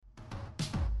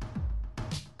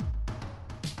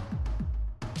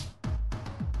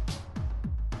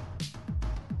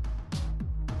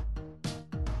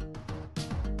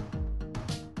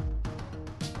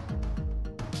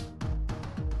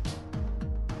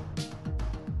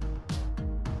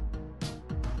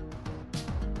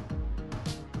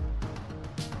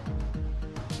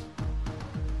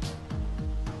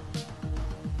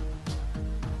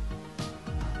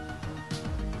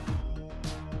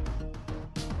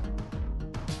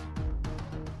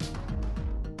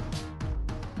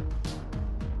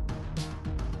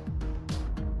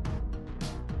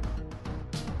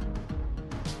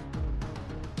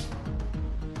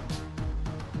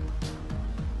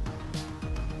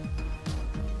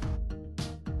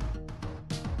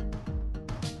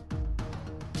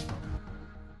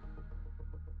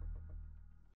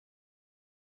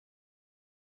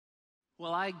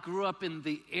Well, I grew up in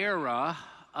the era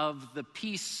of the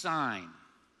peace sign,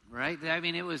 right? I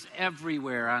mean, it was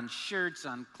everywhere, on shirts,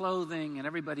 on clothing, and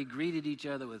everybody greeted each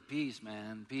other with peace,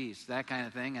 man, peace, that kind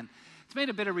of thing. And it's made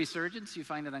a bit of resurgence. You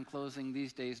find it on clothing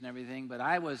these days and everything. But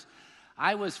I was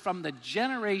from the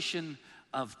generation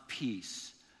of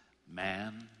peace,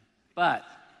 man. But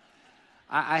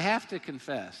I have to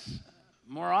confess,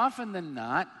 more often than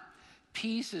not,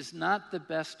 peace is not the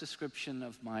best description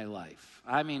of my life.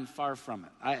 I mean, far from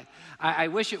it. I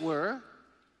wish it were,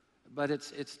 but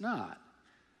it's not.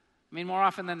 I mean, more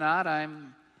often than not,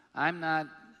 I'm not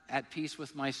at peace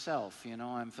with myself. You know,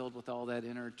 I'm filled with all that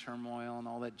inner turmoil and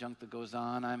all that junk that goes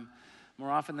on. I'm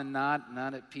more often than not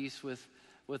at peace with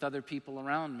other people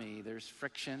around me. There's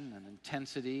friction and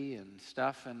intensity and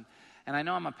stuff. And I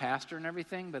know I'm a pastor and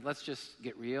everything, but let's just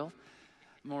get real.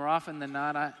 More often than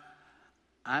not,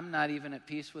 I'm not even at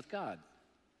peace with God.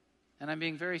 And I'm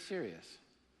being very serious.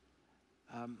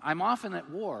 I'm often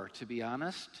at war, to be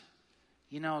honest.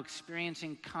 You know,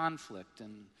 experiencing conflict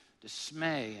and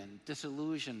dismay and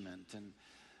disillusionment. And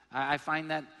I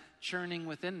find that churning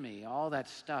within me, all that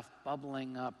stuff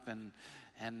bubbling up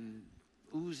and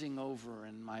oozing over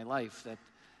in my life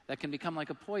that can become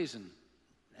like a poison.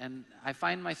 And I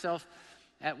find myself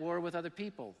at war with other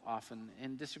people often,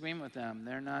 in disagreement with them.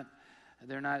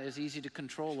 They're not as easy to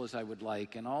control as I would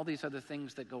like, and all these other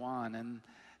things that go on.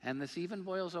 And this even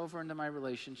boils over into my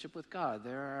relationship with God.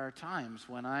 There are times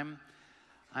when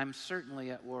I'm certainly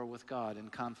at war with God, in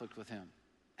conflict with Him.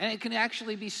 And it can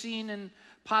actually be seen in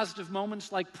positive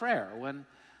moments like prayer, when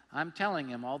I'm telling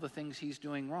Him all the things He's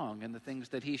doing wrong and the things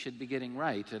that He should be getting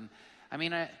right. And I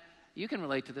mean, you can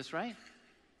relate to this, right?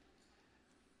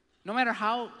 No matter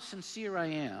how sincere I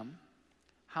am,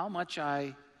 how much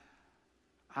I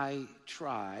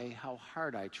try, how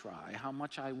hard I try, how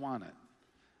much I want it,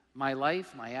 my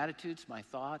life, my attitudes, my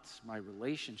thoughts, my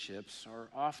relationships are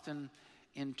often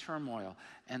in turmoil,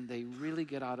 and they really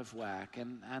get out of whack.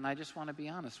 And I just want to be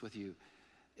honest with you.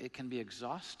 It can be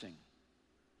exhausting.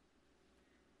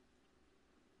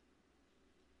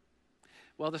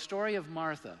 Well, the story of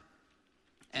Martha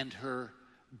and her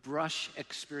brush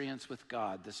experience with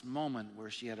God, this moment where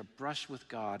she had a brush with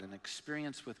God, an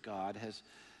experience with God, has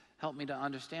helped me to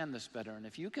understand this better. And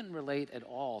if you can relate at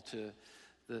all to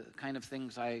the kind of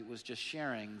things I was just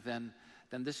sharing, then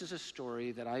this is a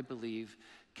story that I believe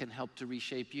can help to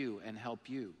reshape you and help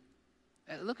you.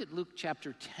 Look at Luke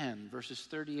chapter 10, verses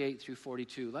 38 through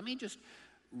 42. Let me just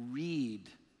read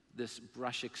this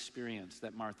brush experience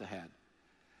that Martha had.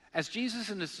 As Jesus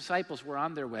and his disciples were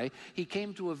on their way, he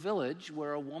came to a village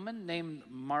where a woman named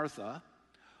Martha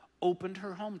opened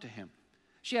her home to him.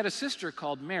 She had a sister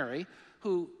called Mary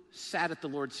who sat at the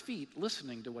Lord's feet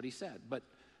listening to what he said. But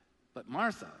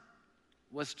Martha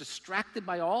was distracted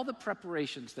by all the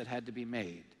preparations that had to be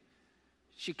made.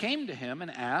 She came to him and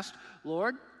asked,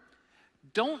 "Lord,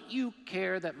 don't you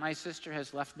care that my sister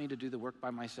has left me to do the work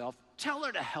by myself? Tell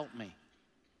her to help me."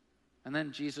 And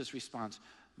then Jesus responds,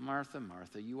 "Martha,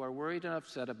 Martha, you are worried and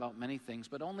upset about many things,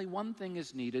 but only one thing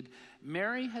is needed.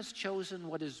 Mary has chosen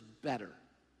what is better,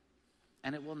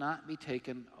 and it will not be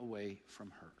taken away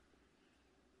from her."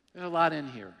 There's a lot in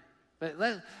here, but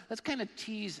let's kind of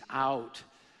tease out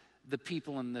the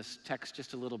people in this text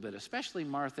just a little bit, especially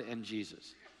Martha and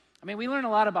Jesus. I mean, we learn a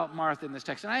lot about Martha in this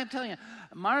text, and I am telling you,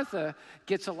 Martha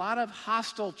gets a lot of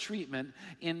hostile treatment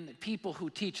in people who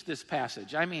teach this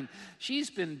passage. I mean, she's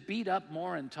been beat up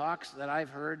more in talks that I've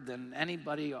heard than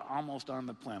anybody almost on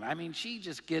the planet. I mean, she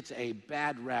just gets a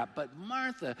bad rap. But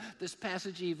Martha, this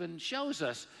passage even shows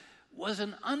us, was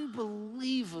an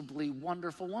unbelievably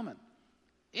wonderful woman.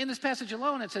 In this passage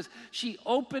alone, it says she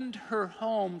opened her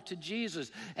home to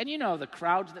Jesus. And you know, the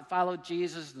crowds that followed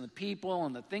Jesus and the people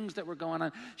and the things that were going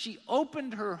on. She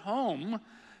opened her home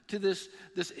to this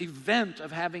event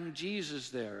of having Jesus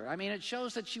there. I mean, it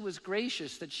shows that she was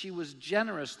gracious, that she was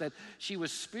generous, that she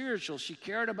was spiritual, she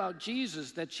cared about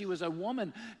Jesus, that she was a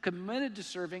woman committed to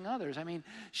serving others. I mean,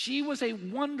 she was a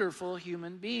wonderful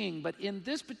human being. But in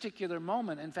this particular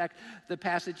moment, in fact, the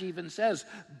passage even says,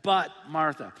 "But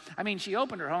Martha." I mean, she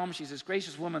opened her home, she's this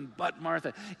gracious woman, but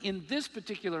Martha. In this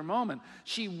particular moment,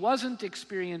 she wasn't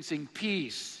experiencing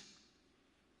peace.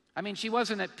 I mean, she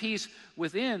wasn't at peace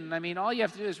within. I mean, all you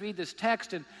have to do is read this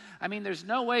text, and I mean, there's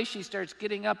no way she starts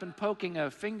getting up and poking a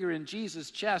finger in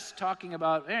Jesus' chest, talking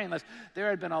about Mary, unless there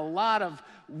had been a lot of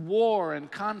war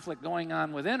and conflict going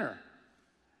on within her.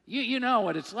 You know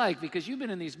what it's like, because you've been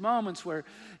in these moments where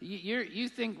you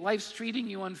think life's treating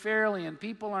you unfairly and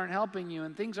people aren't helping you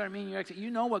and things aren't meeting your expectations.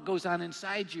 You know what goes on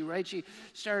inside you, right? She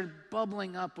started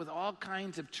bubbling up with all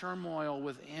kinds of turmoil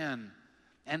within.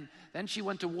 And then she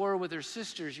went to war with her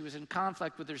sister. She was in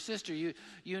conflict with her sister.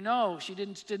 You know, she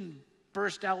didn't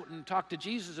burst out and talk to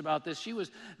Jesus about this. She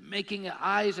was making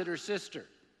eyes at her sister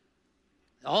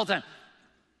the whole time.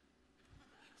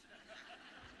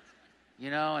 You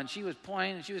know, and she was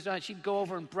pointing, and she was done. She'd go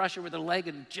over and brush her with her leg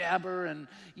and jab her, and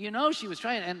you know she was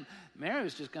trying. And Mary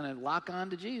was just going to lock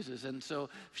on to Jesus. And so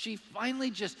she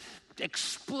finally just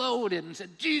exploded and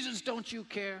said, "Jesus, don't you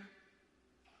care?"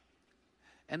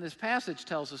 And this passage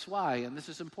tells us why, and this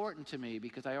is important to me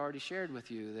because I already shared with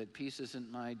you that peace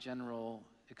isn't my general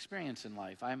experience in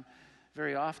life. I'm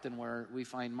very often where we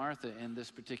find Martha in this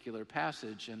particular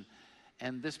passage,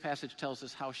 and this passage tells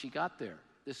us how she got there.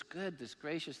 This good, this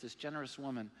gracious, this generous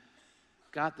woman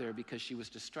got there because she was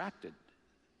distracted,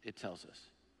 it tells us.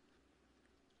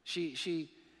 She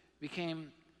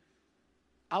became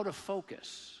out of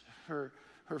focus.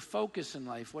 Her focus in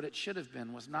life, what it should have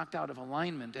been, was knocked out of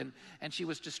alignment, and she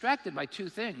was distracted by two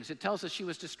things. It tells us she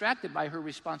was distracted by her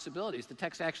responsibilities. The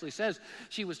text actually says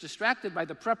she was distracted by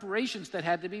the preparations that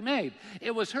had to be made.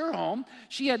 It was her home.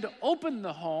 She had to open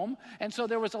the home, and so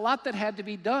there was a lot that had to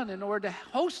be done in order to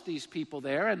host these people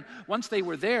there, and once they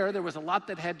were there was a lot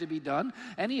that had to be done.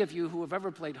 Any of you who have ever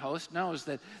played host knows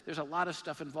that there's a lot of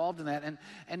stuff involved in that,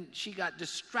 and she got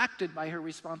distracted by her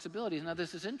responsibilities. Now,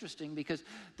 this is interesting because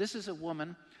this is a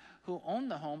woman who owned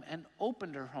the home and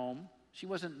opened her home. She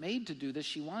wasn't made to do this.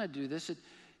 She wanted to do this.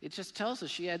 It just tells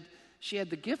us she had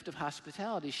the gift of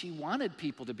hospitality. She wanted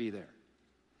people to be there.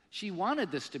 She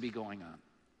wanted this to be going on.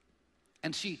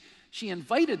 And she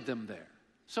invited them there.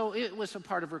 So it was a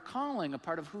part of her calling, a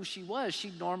part of who she was.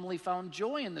 She normally found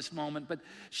joy in this moment, but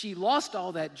she lost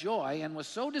all that joy and was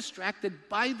so distracted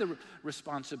by the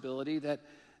responsibility that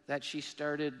she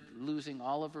started losing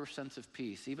all of her sense of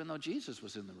peace, even though Jesus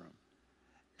was in the room.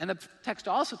 And the text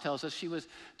also tells us she was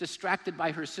distracted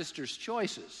by her sister's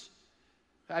choices.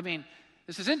 I mean,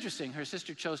 this is interesting. Her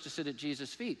sister chose to sit at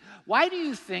Jesus' feet. Why do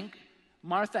you think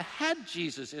Martha had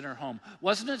Jesus in her home?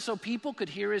 Wasn't it so people could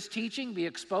hear his teaching, be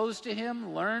exposed to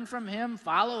him, learn from him,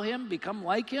 follow him, become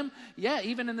like him? Yeah,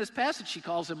 even in this passage she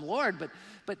calls him Lord.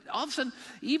 But all of a sudden,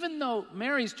 even though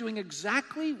Mary's doing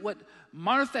exactly what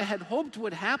Martha had hoped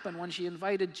would happen when she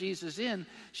invited Jesus in,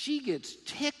 she gets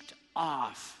ticked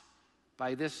off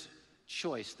by this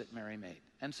choice that Mary made.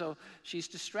 And so she's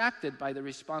distracted by the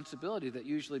responsibility that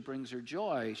usually brings her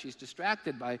joy. She's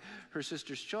distracted by her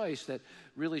sister's choice that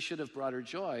really should have brought her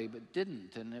joy, but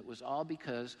didn't. And it was all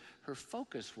because her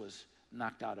focus was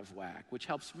knocked out of whack, which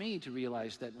helps me to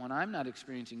realize that when I'm not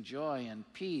experiencing joy and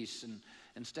peace, and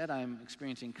instead I'm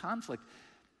experiencing conflict,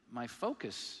 my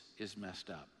focus is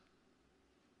messed up.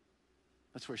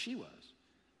 That's where she was.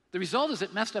 The result is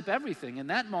it messed up everything. In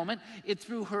that moment, it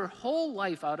threw her whole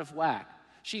life out of whack.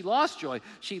 She lost joy.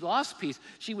 She lost peace.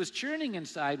 She was churning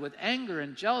inside with anger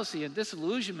and jealousy and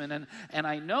disillusionment. And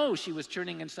I know she was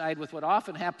churning inside with what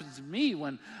often happens to me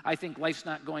when I think life's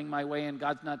not going my way and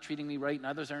God's not treating me right and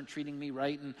others aren't treating me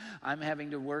right and I'm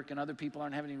having to work and other people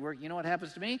aren't having to work. You know what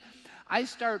happens to me? I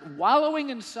start wallowing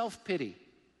in self-pity.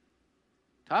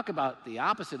 Talk about the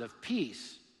opposite of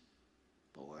peace.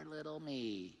 Poor little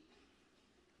me.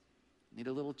 Need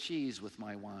a little cheese with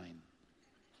my wine.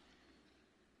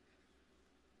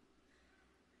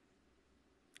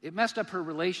 It messed up her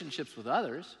relationships with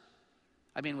others.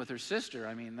 I mean, with her sister,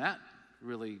 that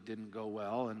really didn't go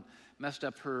well, and messed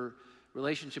up her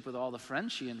relationship with all the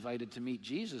friends she invited to meet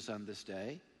Jesus on this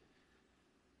day.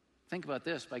 Think about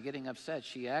this. By getting upset,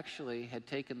 she actually had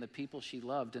taken the people she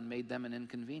loved and made them an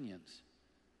inconvenience.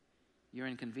 You're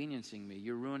inconveniencing me.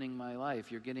 You're ruining my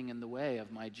life. You're getting in the way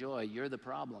of my joy. You're the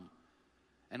problem.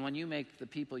 And when you make the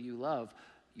people you love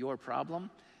your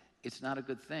problem, it's not a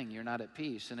good thing. You're not at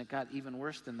peace. And it got even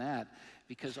worse than that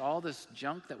because all this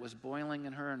junk that was boiling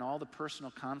in her and all the personal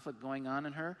conflict going on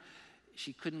in her,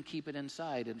 she couldn't keep it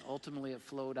inside. And ultimately it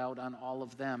flowed out on all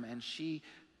of them. And she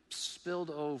spilled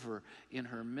over in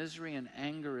her misery and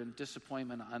anger and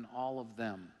disappointment on all of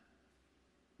them.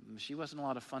 She wasn't a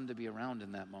lot of fun to be around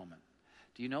in that moment.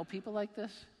 Do you know people like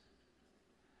this?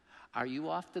 Are you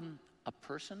often a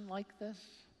person like this?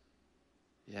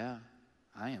 Yeah,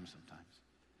 I am sometimes.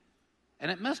 And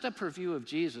it messed up her view of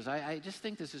Jesus. I just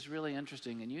think this is really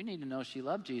interesting, and you need to know she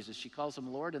loved Jesus. She calls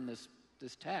him Lord in this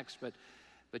text,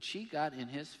 but she got in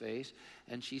his face,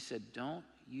 and she said, "Don't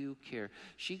you care?"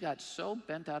 She got so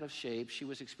bent out of shape. She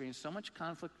was experiencing so much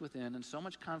conflict within and so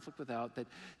much conflict without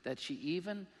that she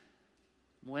even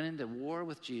went into war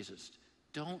with Jesus.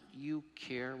 Don't you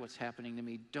care what's happening to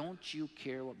me? Don't you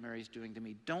care what Mary's doing to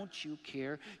me? Don't you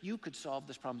care? You could solve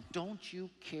this problem. Don't you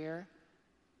care?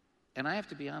 And I have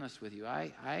to be honest with you.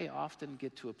 I often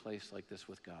get to a place like this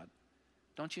with God.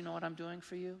 Don't you know what I'm doing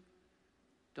for you?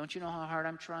 Don't you know how hard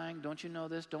I'm trying? Don't you know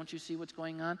this? Don't you see what's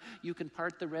going on? You can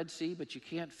part the Red Sea, but you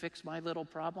can't fix my little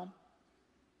problem.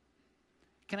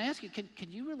 Can I ask you,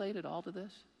 can you relate at all to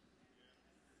this?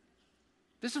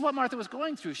 This is what Martha was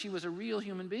going through. She was a real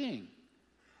human being.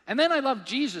 And then I love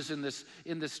Jesus in this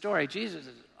story. Jesus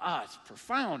is, it's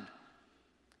profound.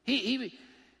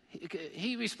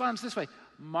 He responds this way,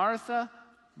 Martha,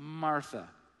 Martha.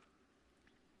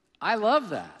 I love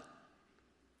that.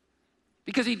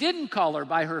 Because he didn't call her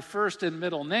by her first and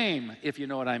middle name, if you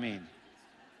know what I mean.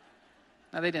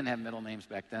 Now, they didn't have middle names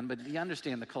back then, but you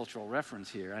understand the cultural reference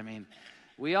here. I mean,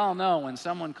 we all know when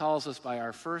someone calls us by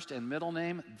our first and middle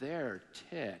name, they're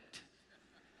ticked.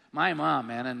 My mom,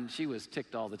 man, and she was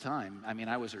ticked all the time. I mean,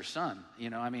 I was her son,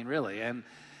 really. And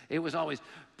it was always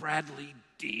Bradley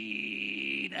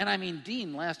Dean. And I mean,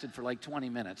 Dean lasted for like 20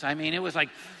 minutes. I mean, it was like,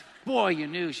 boy, you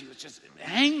knew she was just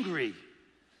angry.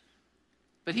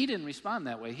 But he didn't respond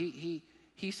that way.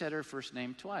 He said her first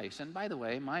name twice. And by the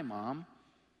way, my mom,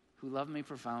 who loved me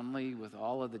profoundly with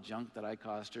all of the junk that I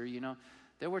caused her,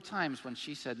 there were times when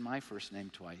she said my first name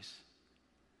twice.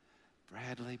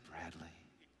 Bradley.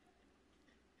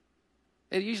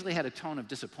 It usually had a tone of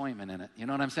disappointment in it. You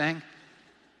know what I'm saying?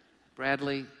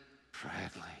 Bradley.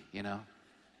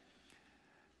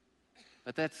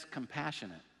 But that's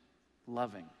compassionate,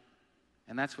 loving.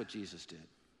 And that's what Jesus did.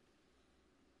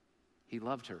 He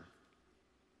loved her.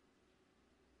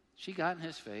 She got in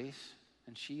his face,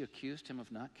 and she accused him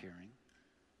of not caring,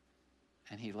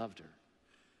 and he loved her.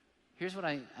 Here's what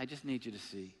I just need you to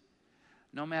see.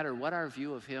 No matter what our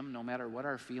view of him, no matter what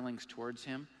our feelings towards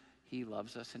him, he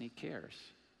loves us and he cares.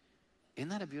 Isn't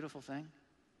that a beautiful thing?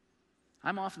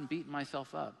 I'm often beating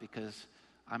myself up because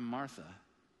I'm Martha.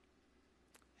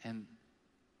 And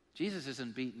Jesus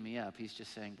isn't beating me up. He's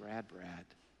just saying, Brad,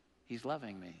 he's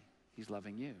loving me. He's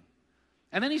loving you.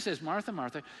 And then he says, Martha,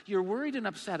 Martha, you're worried and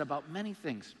upset about many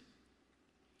things.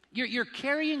 You're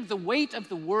carrying the weight of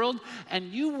the world, and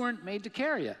you weren't made to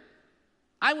carry it.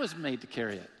 I was made to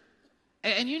carry it.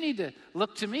 And you need to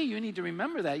look to me. You need to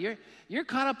remember that. You're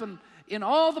caught up in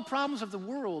all the problems of the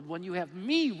world when you have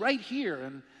me right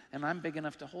here, and I'm big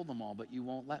enough to hold them all, but you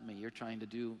won't let me. You're trying to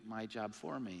do my job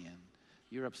for me, and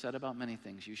you're upset about many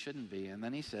things. You shouldn't be. And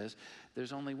then he says,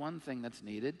 there's only one thing that's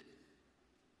needed.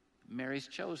 Mary's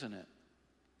chosen it.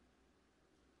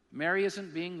 Mary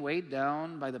isn't being weighed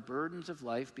down by the burdens of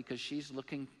life because she's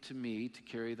looking to me to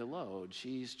carry the load.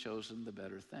 She's chosen the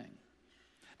better thing.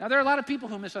 Now, there are a lot of people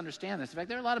who misunderstand this. In fact,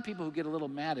 there are a lot of people who get a little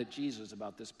mad at Jesus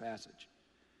about this passage.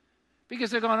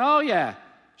 Because they're going, oh yeah,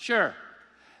 sure.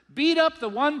 Beat up the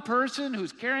one person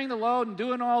who's carrying the load and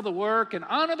doing all the work, and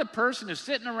honor the person who's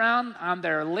sitting around on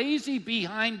their lazy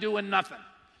behind doing nothing.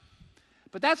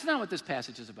 But that's not what this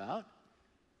passage is about.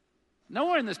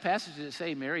 Nowhere in this passage does it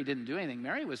say Mary didn't do anything.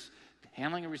 Mary was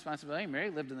handling her responsibility. Mary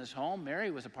lived in this home.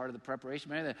 Mary was a part of the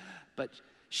preparation. But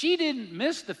she didn't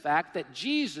miss the fact that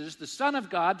Jesus, the Son of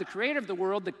God, the creator of the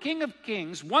world, the King of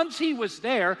Kings, once he was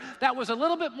there, that was a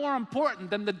little bit more important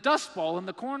than the dust bowl in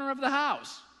the corner of the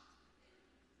house.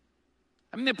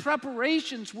 I mean, the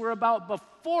preparations were about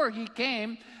before he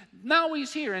came. Now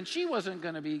he's here, and she wasn't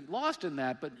going to be lost in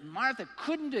that, but Martha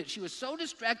couldn't do it. She was so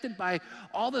distracted by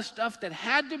all the stuff that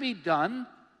had to be done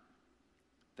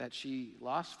that she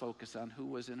lost focus on who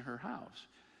was in her house.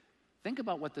 Think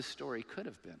about what this story could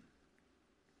have been.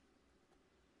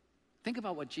 Think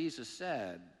about what Jesus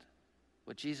said,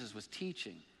 what Jesus was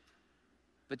teaching.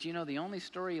 But the only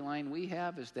storyline we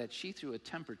have is that she threw a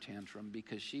temper tantrum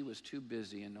because she was too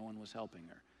busy and no one was helping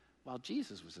her, while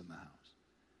Jesus was in the house.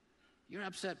 You're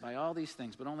upset by all these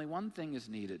things, but only one thing is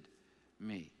needed,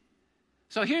 me.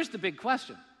 So here's the big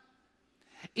question.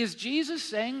 Is Jesus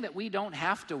saying that we don't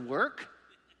have to work?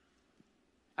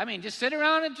 I mean, just sit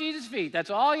around at Jesus' feet. That's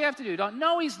all you have to do.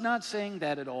 No, he's not saying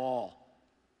that at all.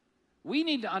 We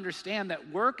need to understand that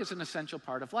work is an essential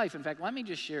part of life. In fact, let me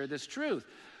just share this truth.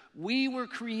 We were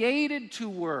created to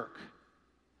work.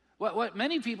 What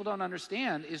many people don't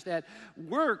understand is that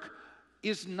work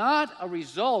is not a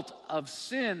result of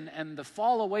sin and the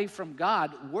fall away from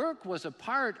God. Work was a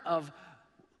part of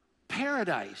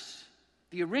paradise,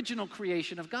 the original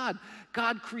creation of God.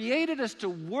 God created us to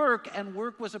work, and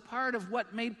work was a part of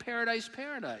what made paradise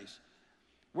paradise.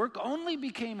 Work only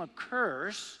became a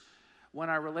curse when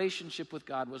our relationship with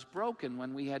God was broken,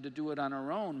 when we had to do it on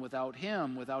our own without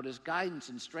him, without his guidance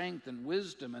and strength and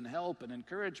wisdom and help and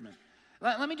encouragement.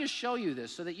 Let me just show you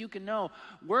this so that you can know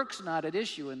work's not at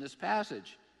issue in this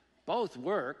passage. Both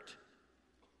worked.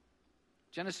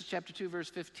 Genesis chapter 2, verse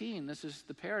 15, this is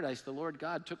the paradise. The Lord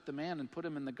God took the man and put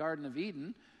him in the Garden of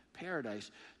Eden,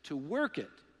 paradise, to work it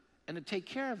and to take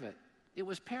care of it. It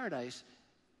was paradise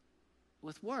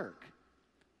with work.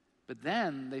 But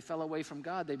then they fell away from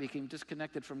God. They became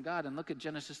disconnected from God. And look at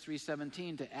Genesis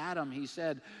 3:17. To Adam, he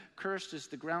said, "Cursed is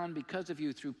the ground because of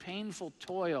you. Through painful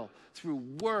toil, through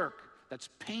work that's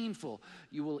painful,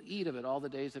 you will eat of it all the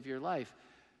days of your life."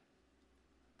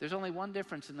 There's only one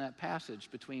difference in that passage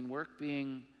between work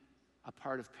being a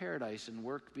part of paradise and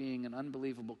work being an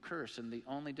unbelievable curse. And the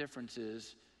only difference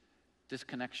is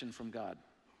disconnection from God.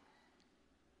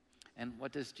 And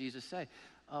what does Jesus say?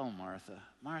 "Oh, Martha,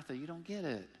 Martha, you don't get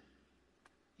it.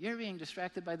 You're being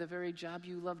distracted by the very job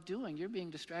you love doing. You're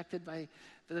being distracted by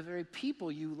the very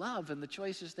people you love and the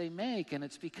choices they make. And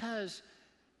it's because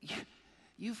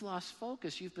you've lost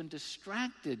focus. You've been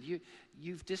distracted.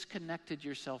 You've disconnected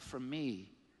yourself from me."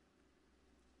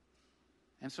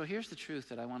 And so here's the truth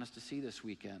that I want us to see this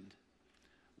weekend.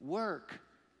 Work,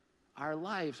 our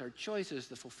lives, our choices,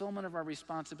 the fulfillment of our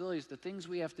responsibilities, the things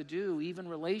we have to do, even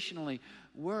relationally,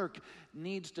 work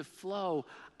needs to flow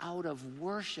out of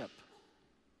worship.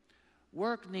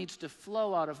 Work needs to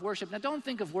flow out of worship. Now, don't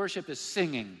think of worship as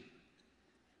singing.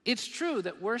 It's true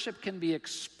that worship can be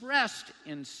expressed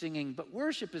in singing, but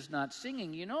worship is not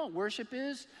singing. You know what worship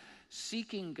is?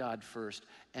 Seeking God first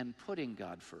and putting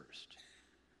God first.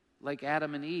 Like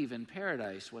Adam and Eve in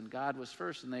paradise when God was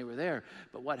first and they were there.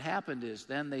 But what happened is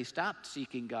then they stopped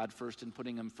seeking God first and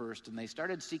putting him first, and they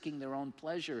started seeking their own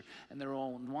pleasure and their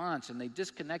own wants, and they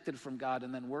disconnected from God,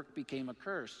 and then work became a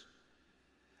curse.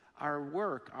 Our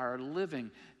work, our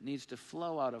living needs to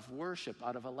flow out of worship,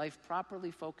 out of a life properly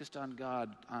focused on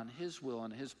God, on his will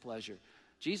and his pleasure.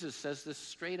 Jesus says this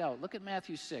straight out. Look at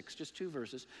Matthew 6, just 2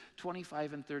 verses,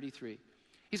 25 and 33.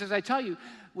 He says, "I tell you,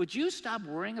 would you stop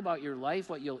worrying about your life,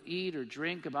 what you'll eat or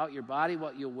drink, about your body,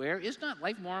 what you'll wear? Is not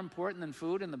life more important than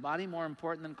food and the body more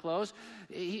important than clothes?"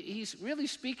 He's really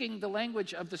speaking the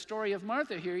language of the story of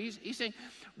Martha here. He's saying,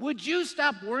 would you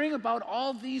stop worrying about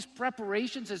all these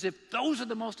preparations as if those are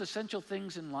the most essential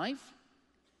things in life?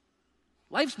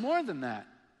 Life's more than that.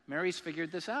 Mary's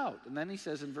figured this out. And then he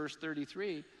says in verse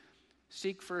 33,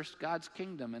 "Seek first God's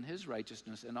kingdom and his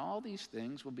righteousness, and all these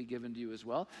things will be given to you as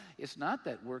well." It's not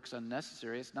that work's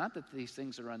unnecessary. It's not that these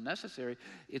things are unnecessary.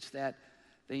 It's that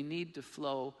they need to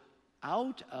flow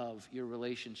out of your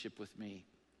relationship with me,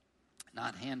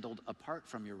 not handled apart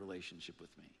from your relationship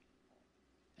with me.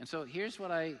 And so here's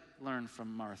what I learned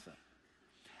from Martha.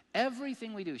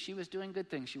 Everything we do, she was doing good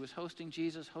things. She was hosting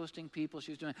Jesus, hosting people.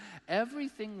 She was doing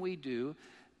everything we do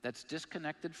that's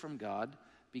disconnected from God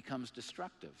becomes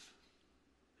destructive.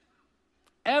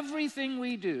 Everything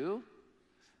we do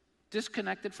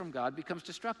disconnected from God becomes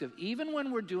destructive. Even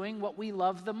when we're doing what we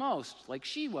love the most, like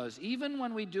she was. Even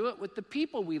when we do it with the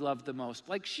people we love the most,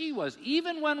 like she was.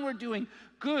 Even when we're doing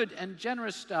good and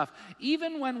generous stuff.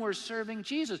 Even when we're serving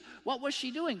Jesus. What was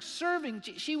she doing?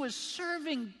 She was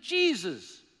serving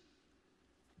Jesus.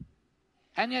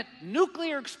 And yet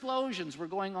nuclear explosions were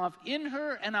going off in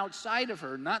her and outside of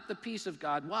her, not the peace of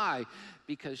God. Why?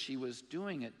 Because she was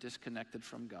doing it disconnected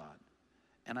from God.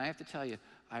 And I have to tell you,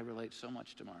 I relate so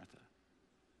much to Martha.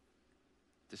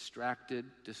 Distracted,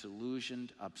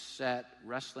 disillusioned, upset,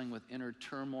 wrestling with inner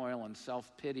turmoil and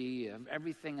self-pity,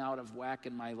 everything out of whack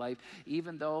in my life.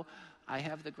 Even though I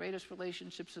have the greatest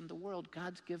relationships in the world,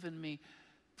 God's given me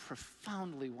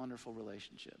profoundly wonderful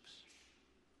relationships.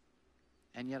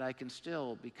 And yet I can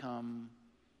still become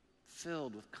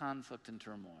filled with conflict and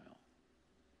turmoil.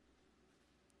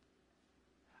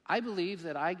 I believe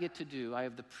that I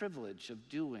have the privilege of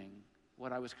doing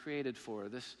what I was created for.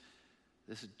 This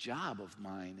job of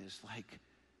mine is like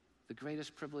the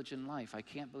greatest privilege in life. I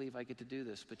can't believe I get to do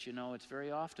this. But you know, it's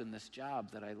very often this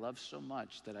job that I love so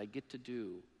much that I get to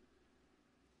do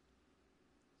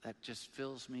that just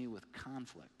fills me with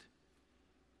conflict.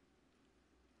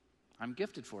 I'm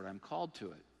gifted for it. I'm called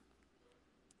to it.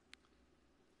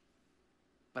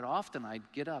 But often I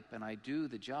get up and I do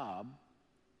the job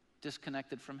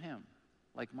disconnected from him,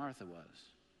 like Martha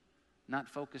was. Not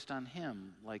focused on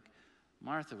him, like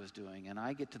Martha was doing. And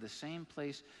I get to the same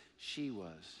place she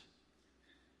was.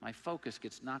 My focus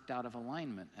gets knocked out of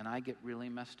alignment, and I get really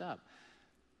messed up.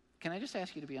 Can I just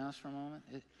ask you to be honest for a moment?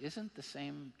 Isn't the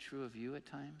same true of you at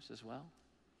times as well?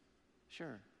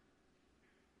 Sure.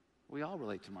 We all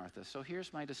relate to Martha. So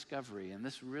here's my discovery, and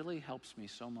this really helps me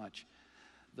so much.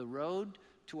 The road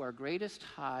to our greatest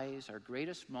highs, our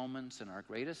greatest moments, and our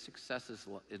greatest successes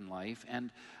in life,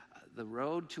 and the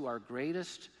road to our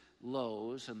greatest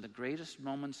lows and the greatest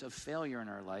moments of failure in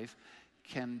our life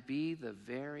can be the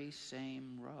very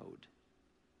same road.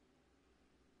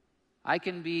 I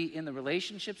can be in the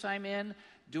relationships I'm in,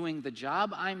 doing the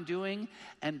job I'm doing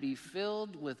and be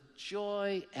filled with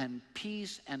joy and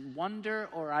peace and wonder,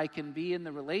 or I can be in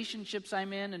the relationships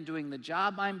I'm in and doing the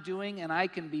job I'm doing, and I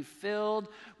can be filled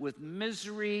with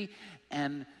misery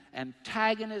and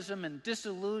antagonism and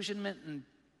disillusionment and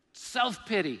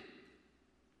self-pity.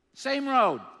 Same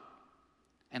road.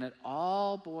 And it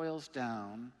all boils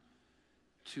down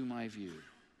to my view.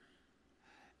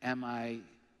 Am I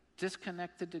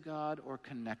disconnected to God or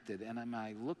connected? And am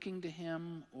I looking to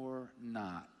him or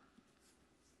not?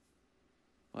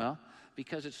 Well,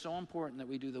 because it's so important that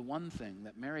we do the one thing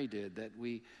that Mary did,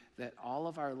 that all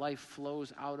of our life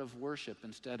flows out of worship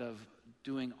instead of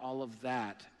doing all of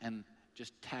that and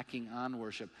just tacking on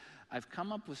worship. I've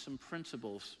come up with some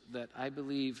principles that I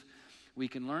believe we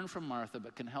can learn from Martha,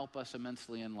 but can help us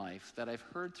immensely in life, that I've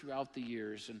heard throughout the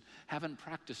years and haven't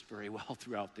practiced very well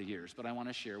throughout the years, but I want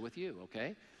to share with you,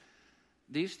 okay?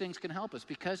 These things can help us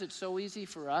because it's so easy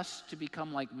for us to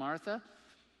become like Martha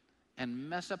and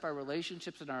mess up our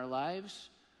relationships in our lives.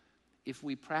 If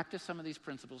we practice some of these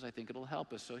principles, I think it'll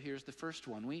help us. So here's the first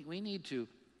one. We need to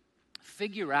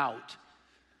figure out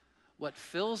what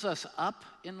fills us up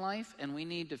in life, and we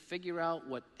need to figure out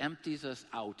what empties us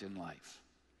out in life.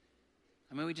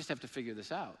 I mean, we just have to figure this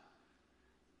out.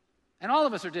 And all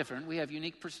of us are different. We have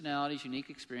unique personalities, unique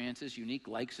experiences, unique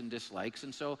likes and dislikes.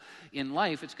 And so in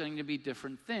life, it's going to be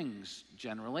different things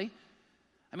generally.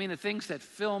 I mean, the things that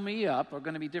fill me up are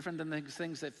going to be different than the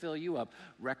things that fill you up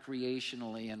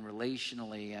recreationally and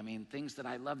relationally. I mean, things that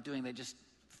I love doing, they just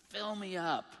fill me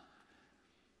up.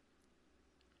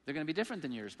 They're going to be different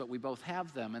than yours, but we both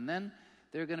have them. And then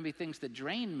there are going to be things that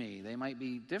drain me. They might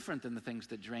be different than the things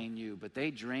that drain you, but they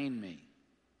drain me.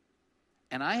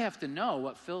 And I have to know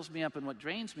what fills me up and what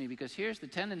drains me, because here's the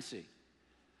tendency: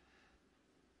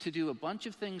 to do a bunch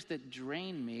of things that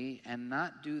drain me and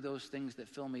not do those things that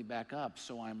fill me back up,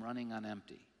 so I'm running on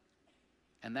empty.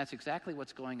 And that's exactly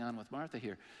what's going on with Martha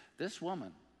here. This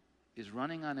woman is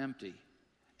running on empty,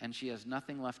 and she has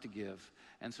nothing left to give.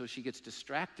 And so she gets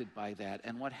distracted by that,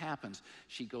 and what happens?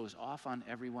 She goes off on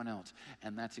everyone else.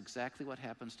 And that's exactly what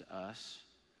happens to us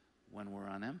when we're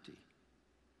on empty.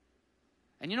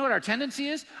 And you know what our tendency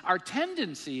is? Our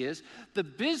tendency is the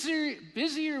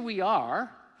busier we are,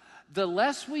 the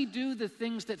less we do the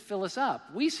things that fill us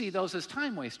up. We see those as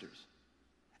time wasters.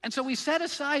 And so we set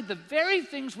aside the very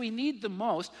things we need the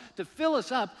most to fill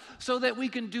us up so that we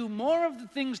can do more of the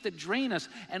things that drain us.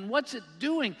 And what's it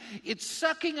doing? It's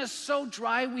sucking us so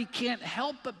dry we can't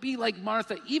help but be like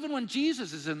Martha, even when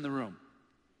Jesus is in the room.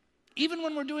 Even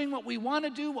when we're doing what we want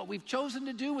to do, what we've chosen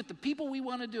to do with the people we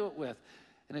want to do it with.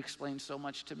 And it explains so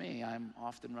much to me. I'm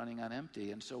often running on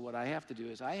empty. And so what I have to do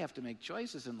is I have to make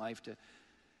choices in life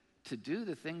to do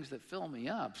the things that fill me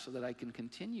up so that I can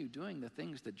continue doing the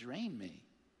things that drain me.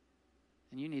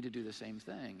 And you need to do the same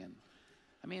thing. And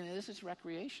I mean, this is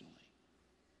recreationally,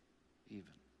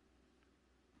 even.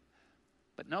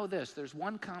 But know this, there's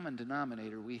one common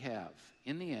denominator we have.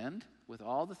 In the end, with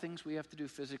all the things we have to do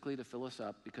physically to fill us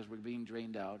up because we're being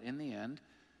drained out, in the end,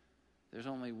 there's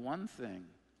only one thing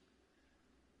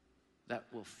that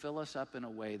will fill us up in a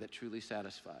way that truly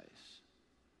satisfies.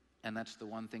 And that's the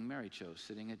one thing Mary chose,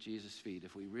 sitting at Jesus' feet.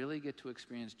 If we really get to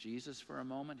experience Jesus for a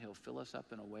moment, he'll fill us up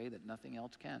in a way that nothing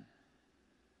else can.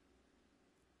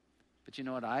 But you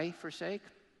know what I forsake?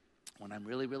 When I'm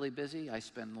really, really busy, I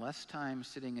spend less time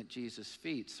sitting at Jesus'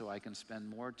 feet so I can spend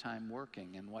more time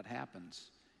working. And what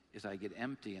happens is I get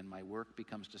empty and my work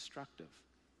becomes destructive.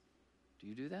 Do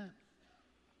you do that?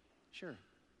 Sure,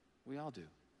 we all do.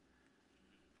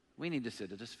 We need to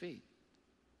sit at his feet.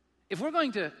 If we're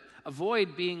going to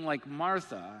avoid being like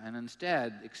Martha and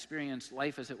instead experience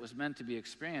life as it was meant to be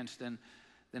experienced, then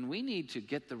we need to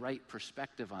get the right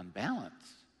perspective on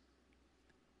balance.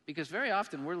 Because very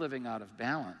often we're living out of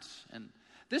balance. And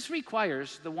this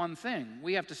requires the one thing.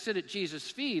 We have to sit at Jesus'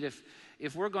 feet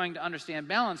if we're going to understand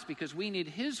balance, because we need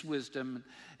his wisdom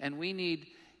and we need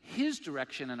his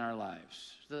direction in our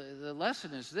lives. The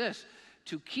lesson is this: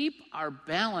 to keep our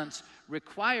balance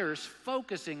requires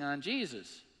focusing on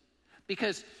Jesus.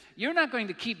 Because you're not going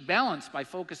to keep balance by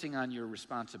focusing on your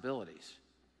responsibilities.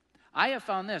 I have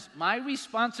found this: my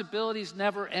responsibilities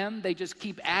never end. They just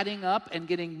keep adding up and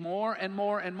getting more and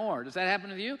more and more. Does that happen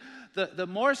to you? The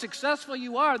more successful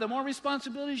you are, the more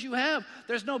responsibilities you have.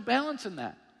 There's no balance in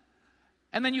that.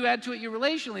 And then you add to it your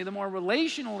relationally. The more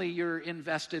relationally you're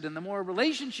invested and the more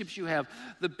relationships you have,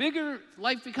 the bigger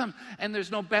life becomes. And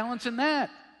there's no balance in that.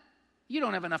 You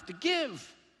don't have enough to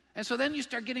give. And so then you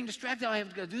start getting distracted. Oh, I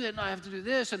have to do that, and I have to do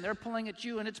this, and they're pulling at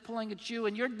you, and it's pulling at you,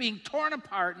 and you're being torn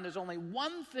apart, and there's only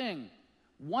one thing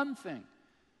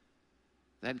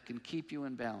that can keep you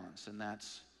in balance, and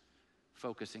that's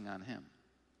focusing on him.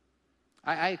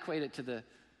 I equate it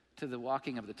to the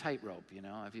walking of the tightrope, you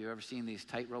know. Have you ever seen these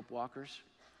tightrope walkers?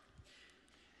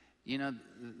 You know,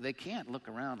 they can't look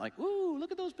around like, ooh,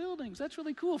 look at those buildings. That's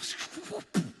really cool.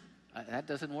 That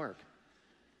doesn't work.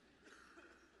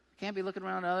 They can't be looking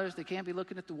around at others. They can't be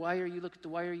looking at the wire. You look at the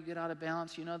wire, you get out of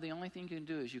balance. You know, the only thing you can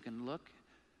do is you can look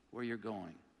where you're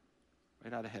going,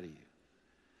 right out ahead of you.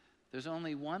 There's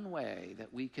only one way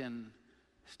that we can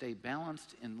stay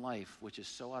balanced in life, which is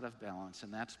so out of balance,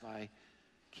 and that's by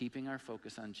keeping our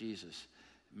focus on Jesus.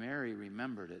 Mary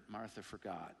remembered it. Martha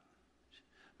forgot.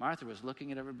 Martha was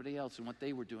looking at everybody else and what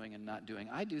they were doing and not doing.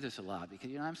 I do this a lot because,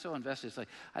 you know, I'm so invested. It's like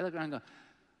I look around and go,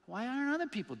 why aren't other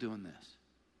people doing this?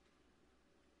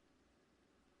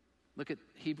 Look at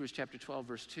Hebrews chapter 12,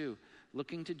 verse 2.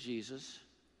 Looking to Jesus,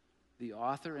 the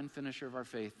author and finisher of our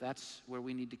faith. That's where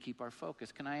we need to keep our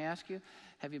focus. Can I ask you,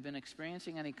 have you been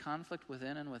experiencing any conflict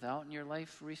within and without in your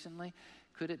life recently?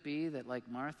 Could it be that, like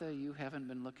Martha, you haven't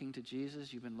been looking to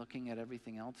Jesus, you've been looking at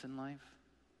everything else in life?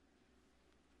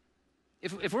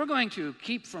 If we're going to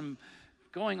keep from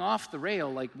going off the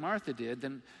rail like Martha did,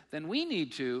 then we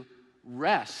need to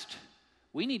rest.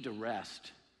 We need to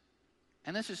rest.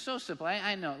 And this is so simple.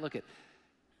 I know, look at,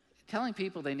 telling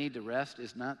people they need to rest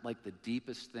is not like the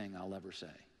deepest thing I'll ever say.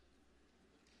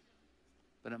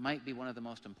 But it might be one of the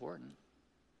most important.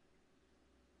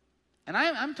 And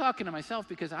I'm talking to myself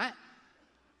because I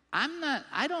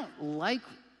don't like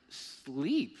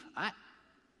sleep.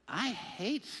 I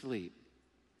hate sleep.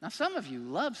 Now, some of you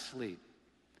love sleep,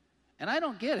 and I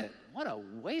don't get it. What a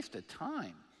waste of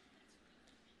time.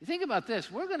 You think about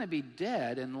this. We're going to be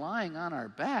dead and lying on our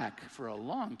back for a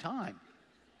long time.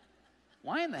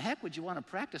 Why in the heck would you want to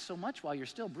practice so much while you're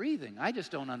still breathing? I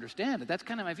just don't understand it. That's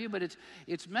kind of my view, but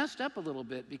it's messed up a little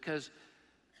bit because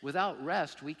without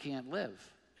rest, we can't live.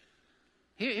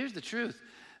 Here's the truth.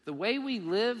 The way we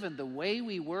live and the way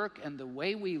we work and the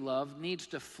way we love needs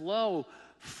to flow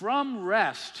from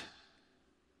rest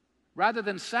rather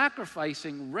than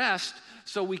sacrificing rest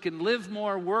so we can live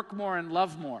more, work more, and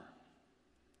love more.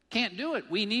 Can't do it.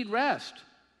 We need rest.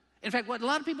 In fact, what a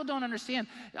lot of people don't understand,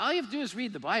 all you have to do is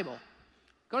read the Bible.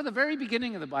 Go to the very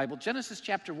beginning of the Bible, Genesis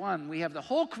chapter 1. We have the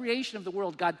whole creation of the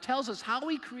world. God tells us how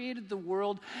he created the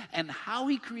world and how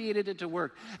he created it to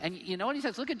work. And you know what he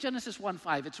says? Look at Genesis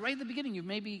 1:5. It's right at the beginning. You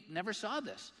maybe never saw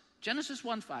this. Genesis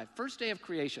 1:5, first day of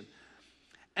creation.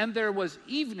 And there was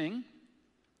evening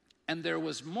and there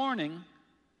was morning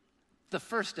the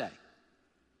first day.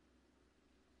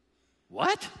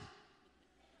 What?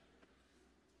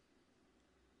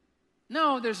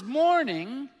 No, there's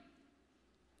morning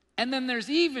and then there's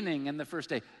evening in the first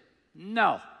day.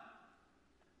 No.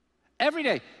 Every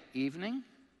day. Evening,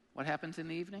 what happens in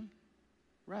the evening?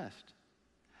 Rest.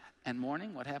 And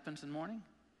morning, what happens in morning?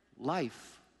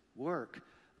 Life, work,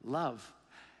 love.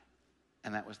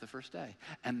 And that was the first day.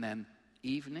 And then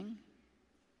evening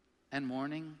and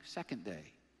morning, second day.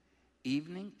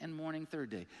 Evening and morning,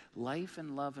 third day. Life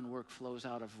and love and work flows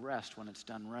out of rest when it's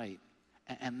done right.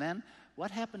 And then what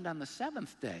happened on the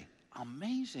seventh day?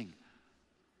 Amazing.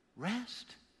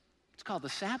 Rest. It's called the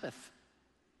Sabbath.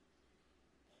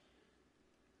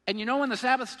 And you know when the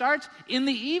Sabbath starts? In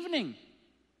the evening.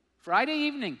 Friday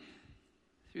evening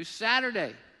through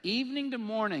Saturday, evening to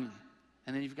morning.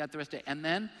 And then you've got the rest of the day. And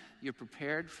then you're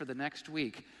prepared for the next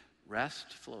week.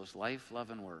 Rest flows life,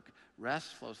 love, and work.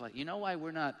 Rest flows life. You know why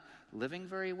we're not living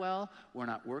very well, we're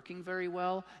not working very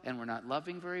well, and we're not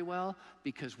loving very well?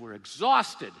 Because we're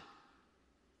exhausted.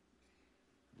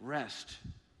 Rest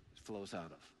flows out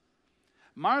of.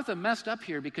 Martha messed up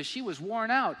here because she was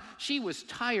worn out. She was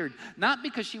tired, not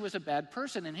because she was a bad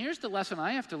person. And here's the lesson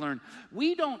I have to learn.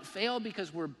 We don't fail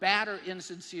because we're bad or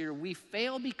insincere. We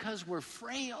fail because we're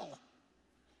frail.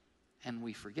 And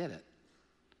we forget it.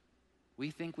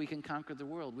 We think we can conquer the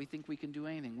world. We think we can do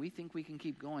anything. We think we can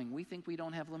keep going. We think we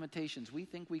don't have limitations. We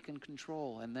think we can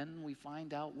control. And then we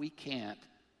find out we can't.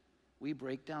 We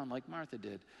break down like Martha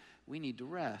did. We need to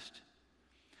rest.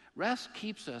 Rest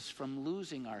keeps us from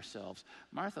losing ourselves.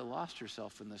 Martha lost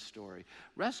herself in this story.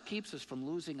 Rest keeps us from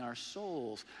losing our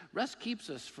souls. Rest keeps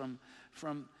us from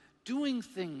doing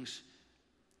things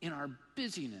in our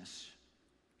busyness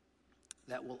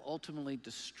that will ultimately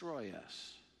destroy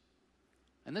us.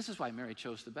 And this is why Mary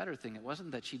chose the better thing. It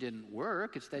wasn't that she didn't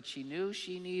work. It's that she knew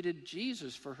she needed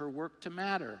Jesus for her work to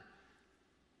matter.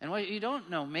 And what you don't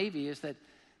know maybe is that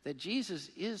Jesus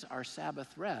is our Sabbath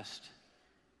rest.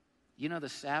 You know, the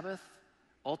Sabbath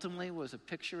ultimately was a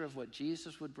picture of what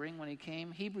Jesus would bring when he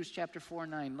came. Hebrews chapter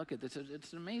 4:9. Look at this.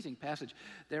 It's an amazing passage.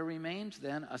 There remains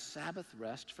then a Sabbath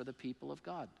rest for the people of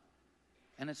God.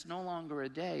 And it's no longer a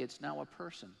day. It's now a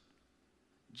person.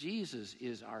 Jesus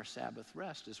is our Sabbath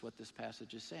rest, is what this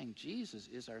passage is saying. Jesus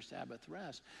is our Sabbath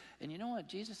rest. And you know what?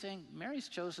 Jesus is saying, Mary's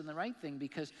chosen the right thing,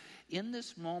 because in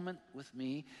this moment with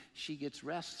me, she gets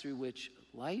rest through which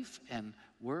life and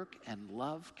work and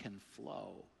love can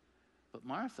flow. But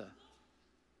Martha,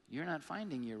 you're not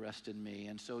finding your rest in me,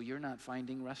 and so you're not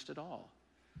finding rest at all.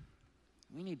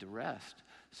 We need to rest.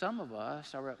 Some of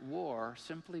us are at war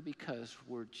simply because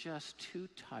we're just too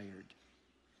tired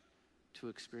to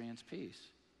experience peace.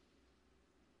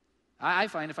 I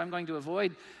find if I'm going to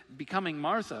avoid becoming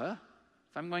Martha,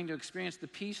 if I'm going to experience the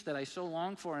peace that I so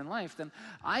long for in life, then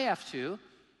I have to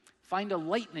find a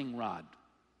lightning rod.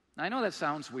 Now, I know that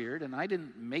sounds weird, and I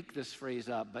didn't make this phrase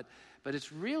up, but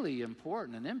it's really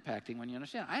important and impacting when you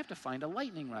understand. I have to find a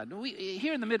lightning rod.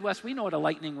 Here in the Midwest, we know what a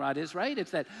lightning rod is, right?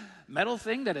 It's that metal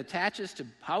thing that attaches to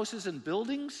houses and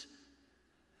buildings,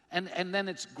 and then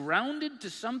it's grounded to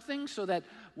something so that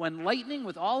when lightning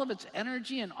with all of its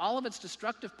energy and all of its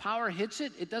destructive power hits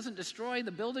it, it doesn't destroy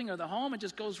the building or the home. It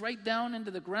just goes right down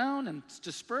into the ground and it's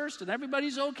dispersed and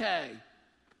everybody's okay.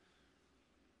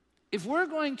 If we're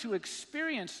going to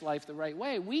experience life the right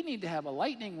way, we need to have a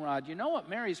lightning rod. You know what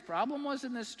Mary's problem was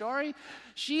in this story?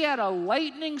 She had a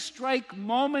lightning strike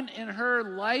moment in her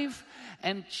life,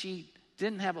 and she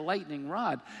didn't have a lightning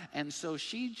rod. And so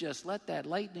she just let that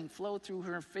lightning flow through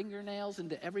her fingernails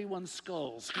into everyone's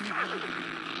skulls.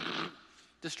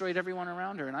 Destroyed everyone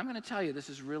around her. And I'm going to tell you, this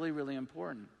is really, really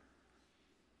important.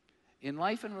 In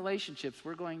life and relationships,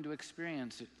 we're going to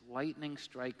experience lightning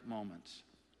strike moments.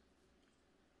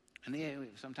 And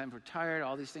sometimes we're tired,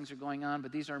 all these things are going on,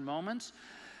 but these are moments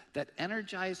that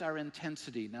energize our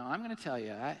intensity. Now, I'm going to tell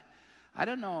you, I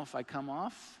don't know if I come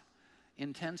off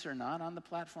intense or not on the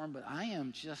platform, but I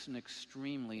am just an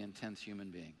extremely intense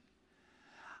human being.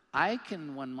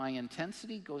 When my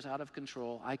intensity goes out of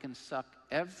control, I can suck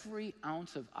every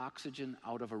ounce of oxygen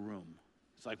out of a room.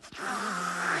 It's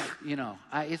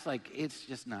like, it's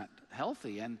just not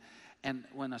healthy. And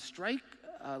when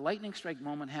a lightning strike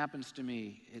moment happens to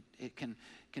me, it can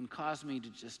cause me to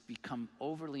just become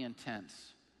overly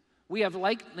intense. We have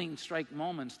lightning strike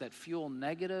moments that fuel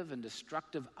negative and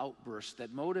destructive outbursts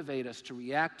that motivate us to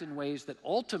react in ways that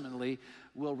ultimately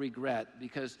we'll regret,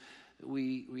 because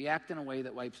we react in a way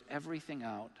that wipes everything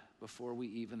out before we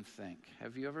even think.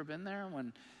 Have you ever been there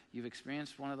when you've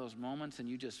experienced one of those moments and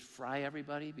you just fry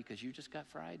everybody because you just got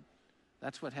fried?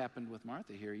 That's what happened with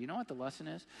Martha here. You know what the lesson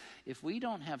is? If we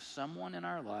don't have someone in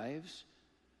our lives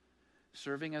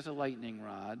serving as a lightning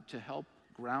rod to help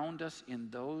ground us in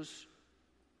those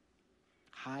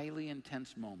highly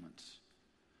intense moments,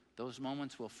 those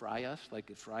moments will fry us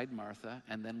like it fried Martha,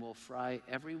 and then will fry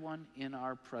everyone in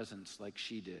our presence like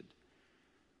she did.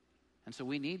 And so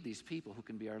we need these people who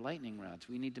can be our lightning rods.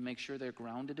 We need to make sure they're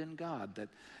grounded in God,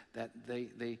 that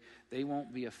they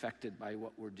won't be affected by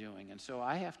what we're doing. And so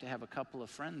I have to have a couple of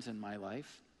friends in my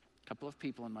life, a couple of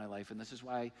people in my life, and this is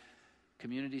why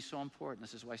community is so important.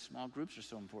 This is why small groups are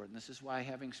so important. This is why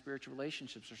having spiritual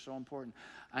relationships are so important.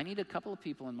 I need a couple of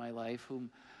people in my life who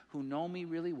know me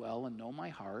really well and know my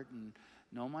heart and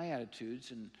know my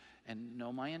attitudes and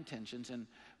know my intentions, and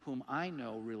whom I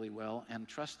know really well and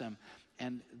trust them.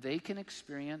 And they can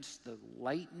experience the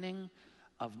lightning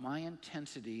of my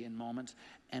intensity in moments,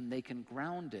 and they can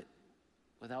ground it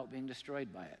without being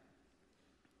destroyed by it.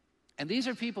 And these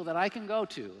are people that I can go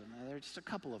to. And there are just a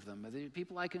couple of them, but they're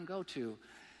people I can go to.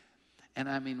 And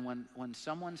I mean, when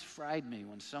someone's fried me,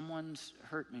 when someone's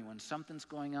hurt me, when something's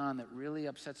going on that really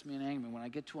upsets me and angers me, when I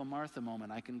get to a Martha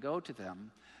moment, I can go to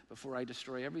them before I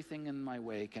destroy everything in my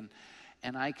wake.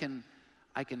 And I can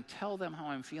tell them how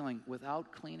I'm feeling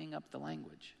without cleaning up the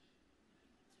language.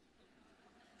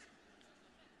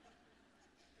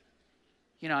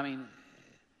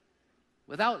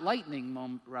 Without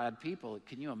lightning rod people,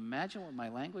 can you imagine what my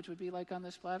language would be like on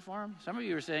this platform? Some of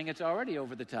you are saying it's already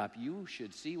over the top. You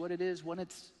should see what it is when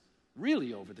it's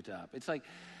really over the top. It's like,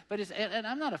 and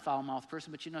I'm not a foul-mouthed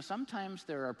person, but sometimes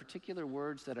there are particular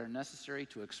words that are necessary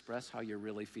to express how you're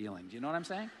really feeling. Do you know what I'm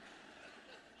saying?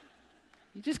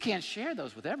 You just can't share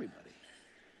those with everybody.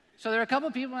 So there are a couple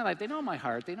of people in my life, they know my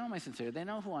heart, they know my sincerity, they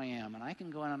know who I am, and I can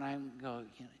go in and I can go,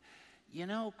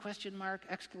 question mark,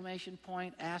 exclamation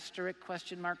point, asterisk,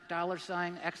 question mark, dollar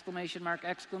sign, exclamation mark,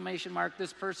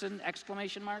 this person,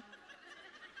 exclamation mark.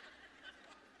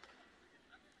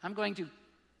 I'm going to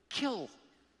kill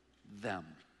them.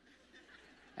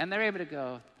 And they're able to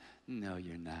go, no,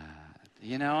 you're not.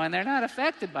 And they're not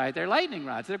affected by it. They're lightning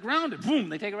rods. They're grounded. Boom,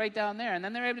 they take it right down there. And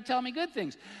then they're able to tell me good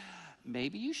things.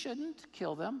 Maybe you shouldn't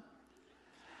kill them.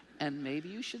 And maybe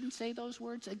you shouldn't say those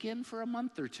words again for a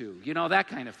month or two. That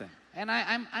kind of thing. And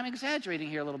I'm exaggerating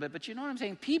here a little bit, but you know what I'm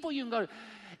saying? People you can go to.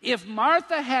 If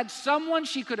Martha had someone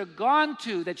she could have gone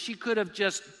to that she could have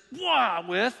just blah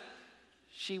with,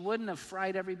 she wouldn't have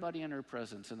fried everybody in her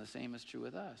presence, and the same is true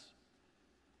with us.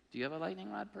 Do you have a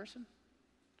lightning rod person?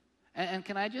 And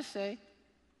can I just say,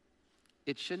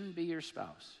 it shouldn't be your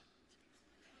spouse.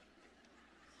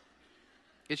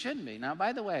 It shouldn't be. Now,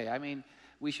 by the way, I mean,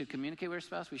 we should communicate with our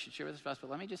spouse, we should share with our spouse, but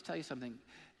let me just tell you something.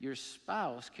 Your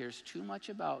spouse cares too much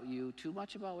about you, too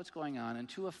much about what's going on, and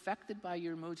too affected by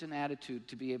your moods and attitude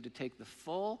to be able to take the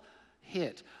full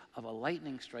hit of a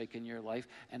lightning strike in your life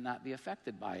and not be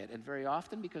affected by it. And very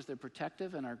often, because they're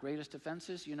protective and our greatest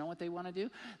defenses, you know what they want to do?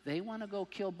 They want to go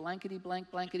kill blankety blank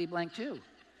too.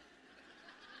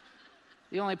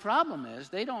 The only problem is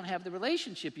they don't have the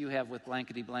relationship you have with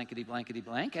blankety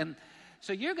blank, and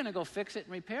so you're going to go fix it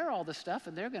and repair all this stuff,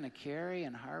 and they're going to carry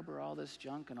and harbor all this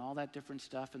junk and all that different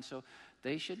stuff, and so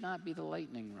they should not be the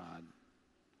lightning rod.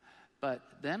 But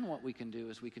then what we can do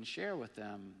is we can share with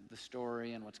them the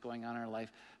story and what's going on in our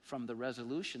life from the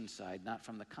resolution side, not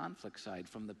from the conflict side,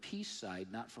 from the peace side,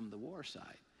 not from the war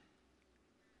side.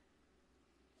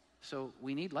 So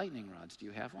we need lightning rods. Do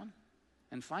you have one?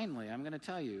 And finally, I'm going to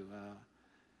tell you,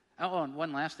 and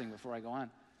one last thing before I go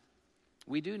on.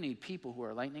 We do need people who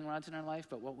are lightning rods in our life,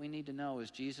 but what we need to know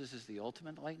is Jesus is the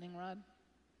ultimate lightning rod,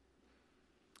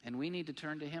 and we need to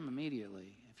turn to him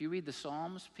immediately. If you read the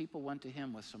Psalms, people went to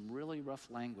him with some really rough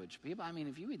language. People, I mean,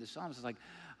 if you read the Psalms, it's like,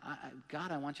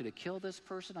 God, I want you to kill this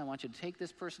person. I want you to take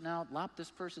this person out, lop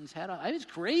this person's head off. It's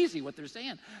crazy what they're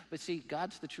saying. But see,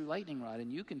 God's the true lightning rod,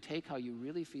 and you can take how you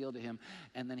really feel to him,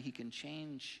 and then he can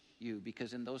change you,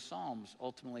 because in those Psalms,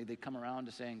 ultimately, they come around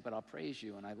to saying, but I'll praise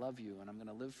you, and I love you, and I'm going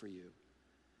to live for you.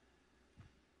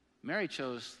 Mary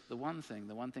chose the one thing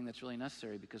that's really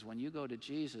necessary, because when you go to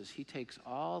Jesus, he takes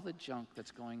all the junk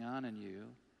that's going on in you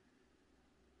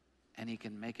and he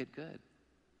can make it good.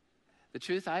 The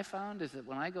truth I found is that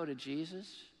when I go to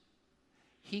Jesus,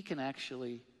 he can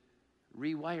actually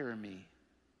rewire me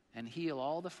and heal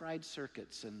all the fried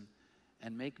circuits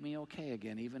and make me okay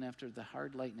again, even after the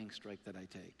hard lightning strike that I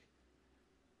take.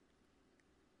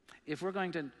 If we're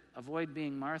going to avoid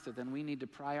being Martha, then we need to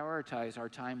prioritize our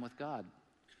time with God.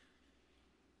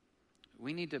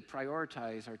 We need to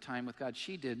prioritize our time with God.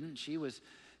 She didn't.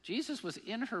 Jesus was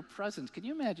in her presence. Can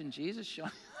you imagine Jesus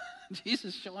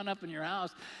showing up in your house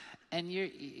and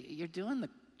you're doing the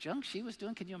junk she was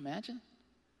doing? Can you imagine?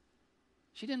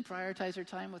 She didn't prioritize her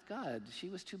time with God. She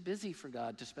was too busy for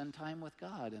God to spend time with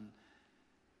God. And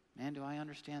man, do I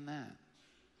understand that.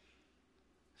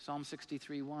 Psalm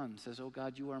 63:1 says, "Oh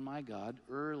God, you are my God.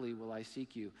 Early will I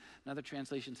seek you." Another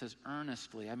translation says,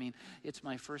 earnestly. I mean, it's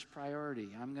my first priority.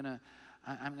 I'm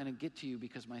gonna get to you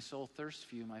because my soul thirsts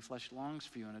for you. My flesh longs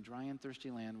for you in a dry and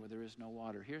thirsty land where there is no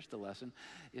water. Here's the lesson.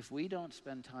 If we don't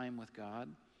spend time with God,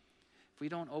 if we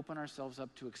don't open ourselves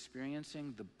up to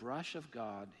experiencing the brush of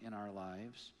God in our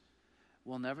lives,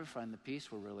 we'll never find the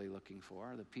peace we're really looking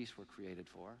for, the peace we're created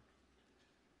for.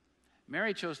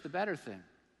 Mary chose the better thing.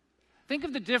 Think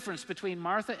of the difference between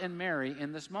Martha and Mary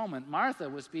in this moment. Martha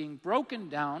was being broken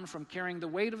down from carrying the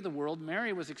weight of the world.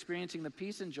 Mary was experiencing the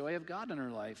peace and joy of God in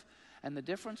her life. And the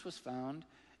difference was found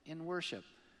in worship.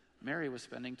 Mary was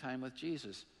spending time with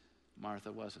Jesus.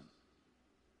 Martha wasn't.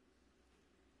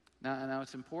 Now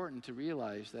it's important to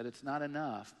realize that it's not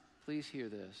enough. Please hear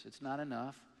this. It's not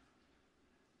enough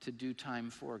to do time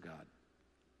for God.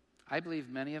 I believe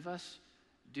many of us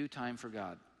do time for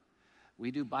God. We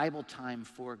do Bible time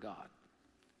for God.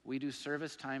 We do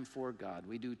service time for God.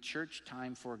 We do church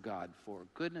time for God. For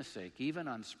goodness sake, even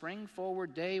on Spring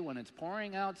Forward Day when it's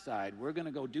pouring outside, we're going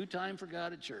to go do time for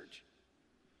God at church.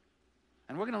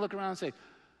 And we're going to look around and say,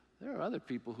 there are other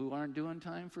people who aren't doing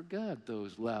time for God,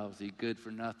 those lousy,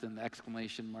 good-for-nothing,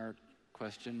 exclamation mark,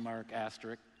 question mark,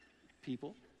 asterisk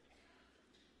people.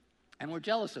 And we're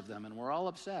jealous of them, and we're all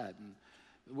upset. And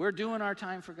we're doing our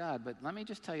time for God, but let me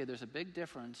just tell you, there's a big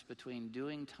difference between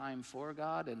doing time for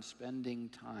God and spending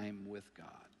time with God.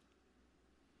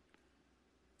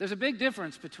 There's a big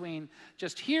difference between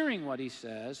just hearing what he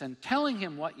says and telling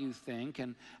him what you think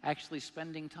and actually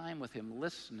spending time with him,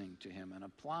 listening to him and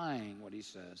applying what he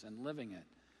says and living it.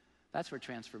 That's where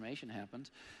transformation happens.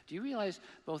 Do you realize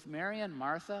both Mary and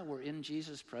Martha were in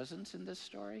Jesus' presence in this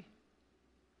story?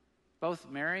 Both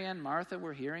Mary and Martha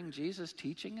were hearing Jesus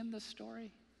teaching in this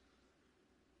story.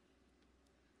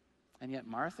 And yet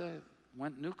Martha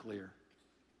went nuclear.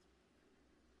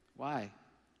 Why?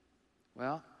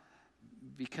 Well,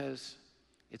 because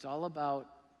it's all about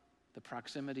the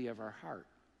proximity of our heart.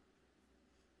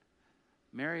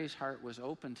 Mary's heart was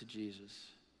open to Jesus.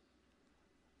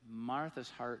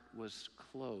 Martha's heart was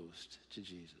closed to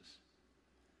Jesus.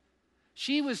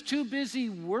 She was too busy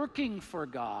working for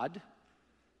God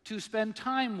to spend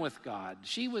time with God.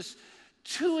 She was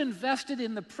too invested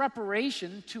in the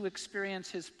preparation to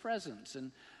experience his presence.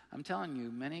 And I'm telling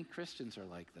you, many Christians are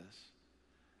like this.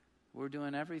 We're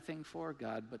doing everything for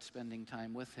God but spending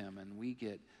time with him, and we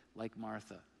get, like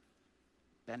Martha,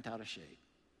 bent out of shape.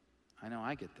 I know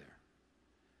I get there.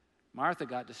 Martha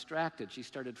got distracted. She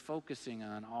started focusing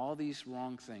on all these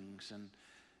wrong things, and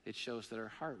it shows that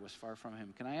her heart was far from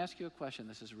him. Can I ask you a question?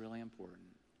 This is really important.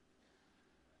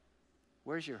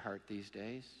 Where's your heart these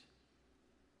days?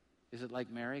 Is it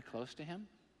like Mary, close to him?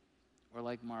 Or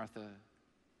like Martha,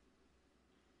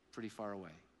 pretty far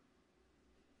away?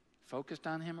 Focused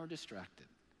on him or distracted?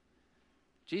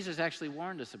 Jesus actually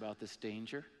warned us about this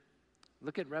danger.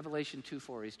 Look at Revelation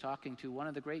 2:4. He's talking to one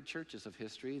of the great churches of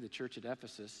history, the church at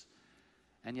Ephesus.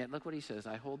 And yet, look what he says.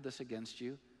 I hold this against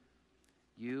you.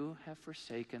 You have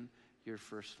forsaken your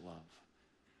first love.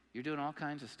 You're doing all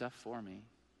kinds of stuff for me,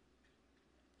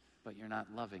 but you're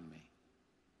not loving me.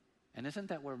 And isn't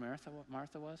that where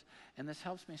Martha was? And this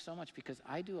helps me so much because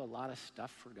I do a lot of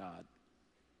stuff for God.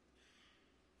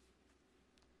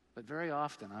 But very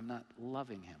often, I'm not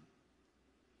loving him.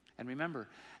 And remember,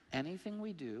 anything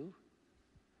we do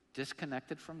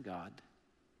disconnected from God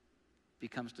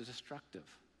becomes destructive.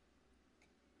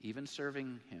 Even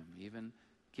serving him, even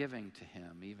giving to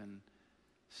him, even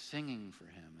singing for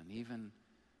him, and even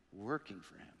working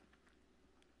for him.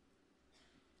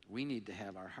 We need to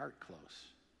have our heart close.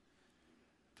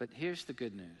 But here's the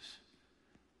good news.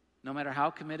 No matter how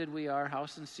committed we are, how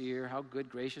sincere, how good,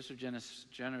 gracious, or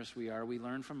generous we are, we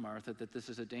learn from Martha that this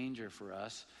is a danger for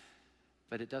us,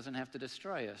 but it doesn't have to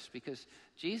destroy us, because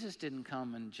Jesus didn't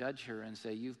come and judge her and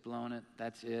say, you've blown it,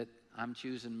 that's it, I'm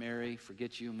choosing Mary,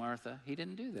 forget you, Martha. He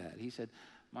didn't do that. He said,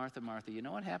 Martha, Martha. You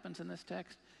know what happens in this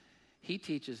text? He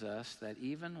teaches us that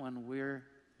even when we're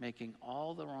making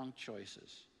all the wrong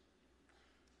choices,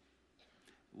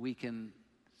 we can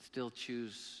still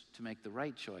choose to make the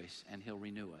right choice, and he'll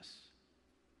renew us.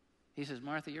 He says,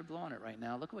 Martha, you're blowing it right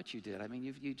now. Look what you did. I mean,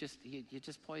 you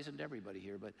just poisoned everybody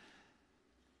here, but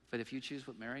if you choose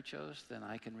what Mary chose, then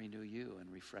I can renew you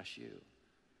and refresh you.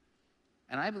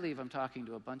 And I believe I'm talking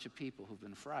to a bunch of people who've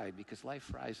been fried, because life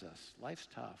fries us. Life's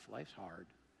tough. Life's hard.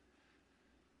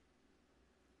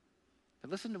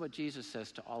 But listen to what Jesus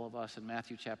says to all of us in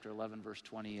Matthew chapter 11, verse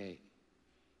 28.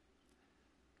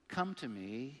 Come to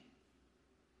me,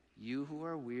 you who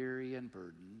are weary and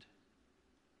burdened,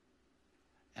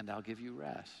 and I'll give you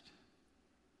rest.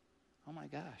 Oh my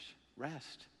gosh,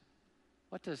 rest.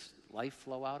 What does life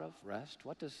flow out of? Rest.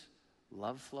 What does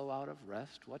love flow out of?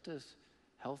 Rest. What does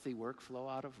healthy work flow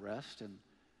out of? Rest. And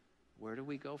where do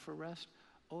we go for rest?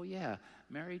 Oh yeah,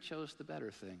 Mary chose the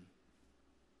better thing.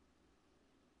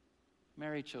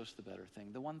 Mary chose the better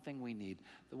thing, the one thing we need,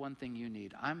 the one thing you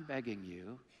need. I'm begging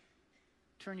you,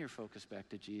 turn your focus back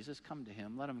to Jesus. Come to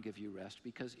him. Let him give you rest,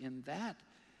 because in that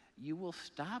you will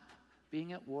stop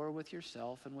being at war with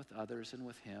yourself and with others and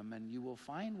with him, and you will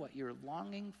find what you're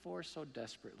longing for so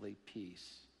desperately,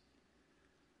 peace,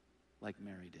 like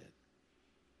Mary did.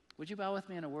 Would you bow with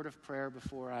me in a word of prayer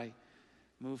before I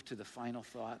move to the final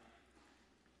thought?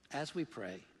 As we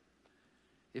pray,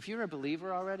 if you're a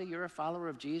believer already, you're a follower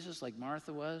of Jesus like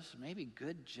Martha was, maybe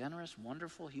good, generous,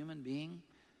 wonderful human being,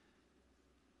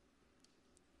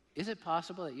 is it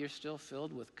possible that you're still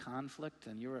filled with conflict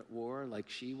and you're at war like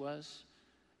she was?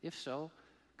 If so,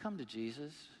 come to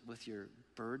Jesus with your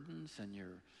burdens and your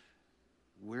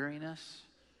weariness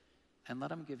and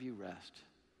let him give you rest.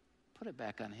 Put it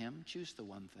back on him. Choose the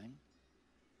one thing.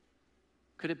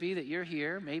 Could it be that you're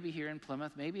here, maybe here in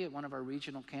Plymouth, maybe at one of our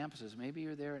regional campuses, maybe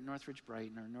you're there at Northridge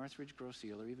Brighton or Northridge Grosse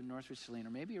Ile or even Northridge Saline, or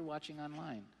maybe you're watching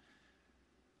online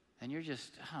and you're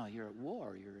just, you're at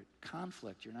war, you're at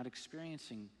conflict, you're not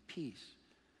experiencing peace.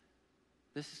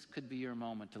 This could be your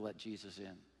moment to let Jesus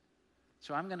in.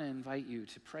 So I'm going to invite you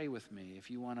to pray with me. If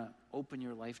you want to open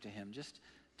your life to him, just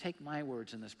take my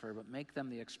words in this prayer, but make them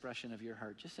the expression of your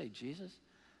heart. Just say, Jesus,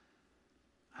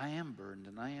 I am burdened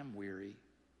and I am weary.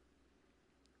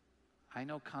 I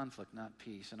know conflict, not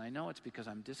peace, and I know it's because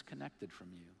I'm disconnected from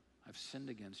you. I've sinned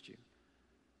against you.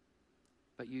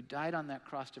 But you died on that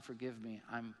cross to forgive me.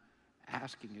 I'm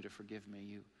asking you to forgive me.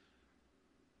 You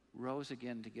rose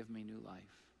again to give me new life.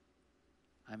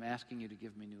 I'm asking you to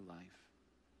give me new life.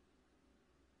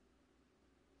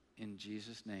 In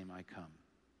Jesus' name I come.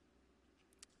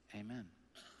 Amen.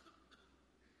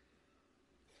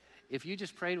 If you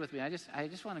just prayed with me, I just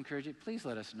want to encourage you, please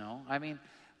let us know. I mean,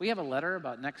 we have a letter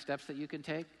about next steps that you can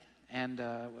take and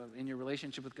in your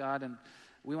relationship with God, and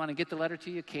we want to get the letter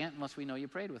to you. Can't unless we know you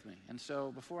prayed with me. And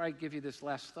so before I give you this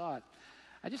last thought,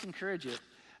 I just encourage you,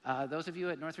 Those of you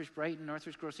at Northridge Brighton,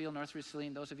 Northridge Grosse Ile, Northridge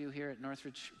Saline, those of you here at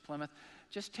Northridge Plymouth,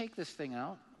 just take this thing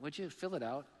out. Would you fill it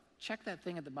out? Check that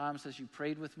thing at the bottom that says you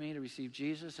prayed with me to receive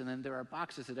Jesus, and then there are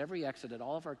boxes at every exit at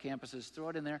all of our campuses. Throw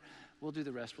it in there. We'll do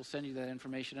the rest. We'll send you that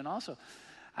information. And also,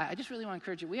 I just really want to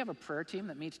encourage you. We have a prayer team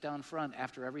that meets down front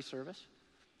after every service.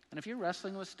 And if you're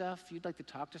wrestling with stuff, you'd like to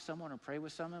talk to someone or pray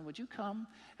with someone, would you come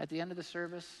at the end of the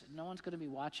service? No one's going to be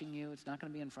watching you. It's not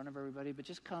going to be in front of everybody, but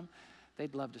just come.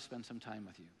 They'd love to spend some time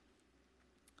with you.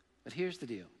 But here's the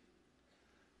deal.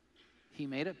 He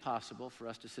made it possible for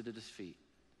us to sit at his feet.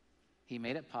 He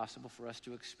made it possible for us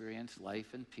to experience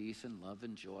life and peace and love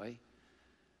and joy.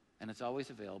 And it's always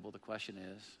available. The question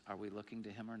is, are we looking to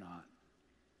him or not?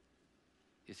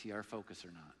 Is he our focus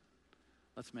or not?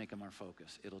 Let's make him our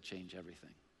focus. It'll change everything.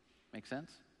 Make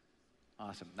sense?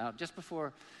 Awesome. Now, just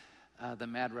before the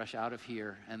mad rush out of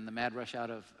here and the mad rush out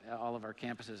of all of our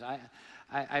campuses,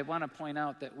 I want to point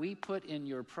out that we put in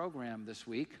your program this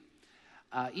week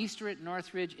Easter at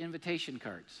Northridge invitation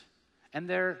cards. And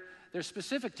they're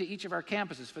specific to each of our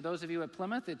campuses. For those of you at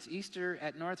Plymouth, it's Easter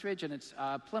at Northridge, and it's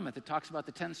Plymouth. It talks about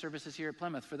the 10 services here at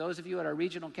Plymouth. For those of you at our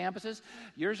regional campuses,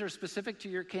 yours are specific to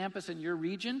your campus and your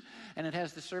region, and it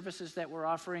has the services that we're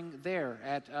offering there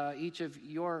at each of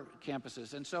your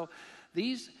campuses. And so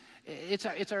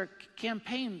it's our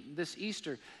campaign this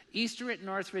Easter. Easter at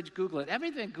Northridge, Google it.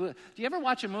 Everything. Do you ever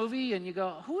watch a movie and you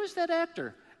go, who is that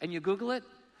actor? And you Google it?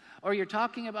 Or you're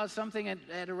talking about something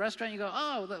at a restaurant, you go,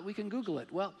 oh, we can Google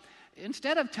it. Well,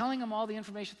 instead of telling them all the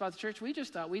information about the church, we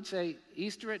just thought we'd say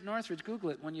Easter at Northridge, Google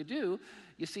it. When you do,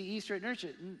 you see Easter at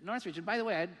Northridge. And by the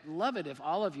way, I'd love it if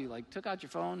all of you took out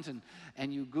your phones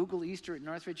and you Google Easter at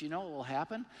Northridge. You know what will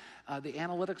happen? The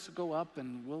analytics will go up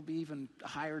and we'll be even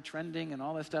higher trending and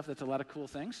all that stuff. That's a lot of cool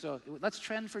things. So let's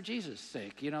trend for Jesus'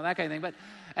 sake, that kind of thing. But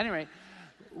anyway,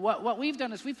 what we've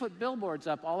done is we've put billboards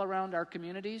up all around our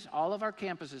communities. All of our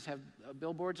campuses have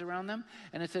billboards around them,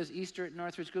 and it says Easter at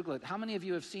Northridge, Google it. How many of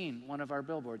you have seen one of our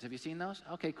billboards? Have you seen those?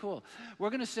 Okay, cool. We're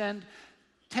going to send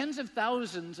tens of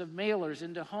thousands of mailers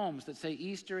into homes that say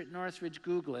Easter at Northridge,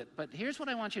 Google it. But here's what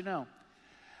I want you to know.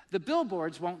 The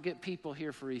billboards won't get people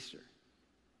here for Easter.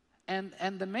 And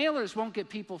the mailers won't get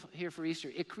people here for Easter.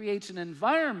 It creates an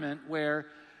environment where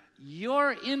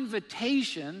your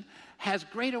invitation has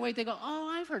greater weight. They go, oh,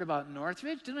 I've heard about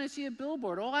Northridge. Didn't I see a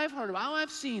billboard? Oh,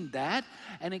 I've seen that.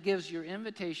 And it gives your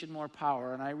invitation more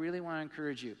power. And I really want to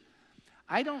encourage you.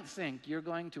 I don't think you're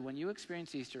going to, when you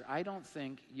experience Easter, I don't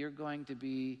think you're going to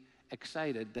be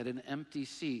excited that an empty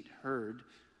seat heard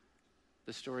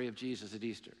the story of Jesus at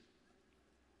Easter.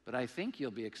 But I think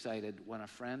you'll be excited when a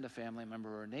friend, a family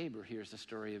member, or a neighbor hears the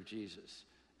story of Jesus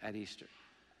at Easter.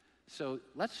 So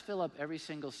let's fill up every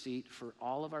single seat for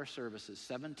all of our services,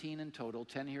 17 in total,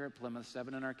 10 here at Plymouth,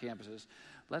 7 in our campuses.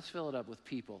 Let's fill it up with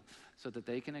people so that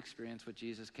they can experience what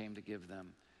Jesus came to give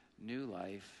them: new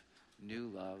life, new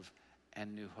love,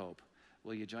 and new hope.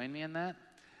 Will you join me in that?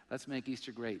 Let's make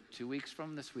Easter great. 2 weeks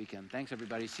from this weekend. Thanks,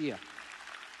 everybody. See ya.